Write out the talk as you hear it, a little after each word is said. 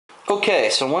Okay,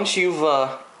 so once you've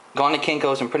gone to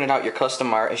Kinko's and printed out your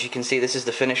custom art, as you can see, this is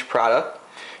the finished product.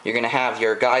 You're going to have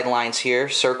your guidelines here,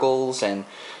 circles, and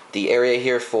the area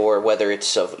here for whether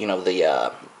it's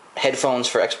the headphones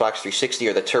for Xbox 360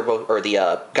 or the turbo or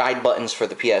the guide buttons for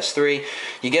the PS3.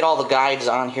 You get all the guides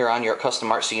on here on your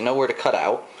custom art, so you know where to cut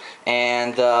out.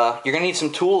 And you're going to need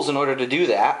some tools in order to do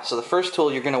that. So the first tool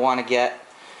you're going to want to get,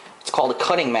 it's called a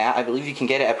cutting mat. I believe you can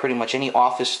get it at pretty much any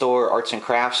office store, arts and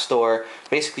crafts store.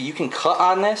 Basically, you can cut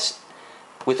on this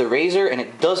with a razor, and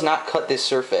it does not cut this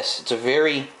surface. It's a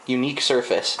very unique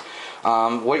surface.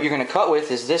 What you're going to cut with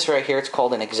is this right here. It's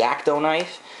called an X-Acto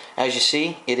knife. As you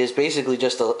see, it is basically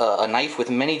just a knife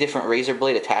with many different razor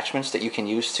blade attachments that you can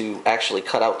use to actually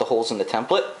cut out the holes in the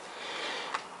template.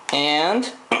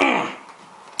 And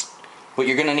what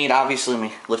you're going to need, obviously, let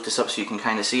me lift this up so you can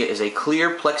kind of see it, is a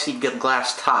clear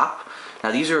plexiglass top.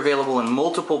 Now these are available in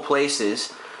multiple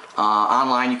places.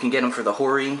 Online you can get them for the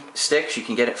Hori sticks. You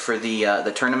can get it for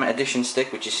the tournament edition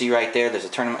stick, which you see right there. There's a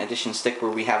tournament edition stick where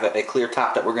we have a clear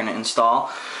top that we're going to install.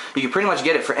 You can pretty much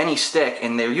get it for any stick,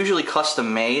 and they're usually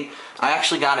custom made. I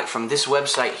actually got it from this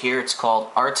website here. It's called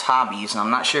Arts Hobbies, and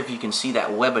I'm not sure if you can see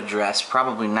that web address.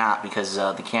 Probably not, because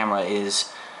the camera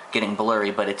is getting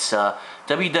blurry, but it's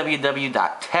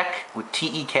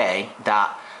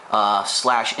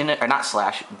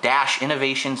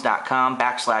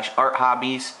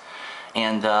www.tech.innovations.com/arthobbies.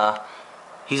 And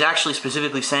he's actually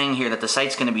specifically saying here that the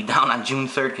site's going to be down on June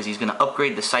 3rd because he's going to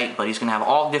upgrade the site, but he's going to have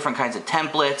all different kinds of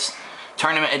templates,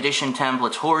 tournament edition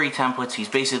templates, Hori templates. He's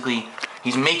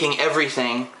making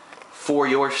everything for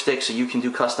your stick so you can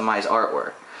do customized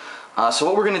artwork. So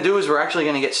what we're going to do is we're actually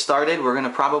going to get started. We're going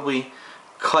to probably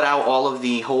cut out all of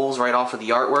the holes right off of the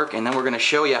artwork, and then we're going to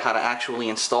show you how to actually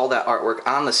install that artwork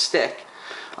on the stick.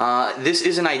 This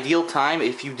is an ideal time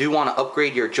if you do want to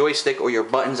upgrade your joystick or your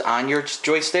buttons on your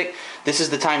joystick. This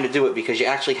is the time to do it because you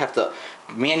actually have to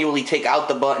manually take out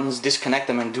the buttons, disconnect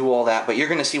them, and do all that. But you're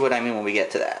going to see what I mean when we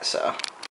get to that. So.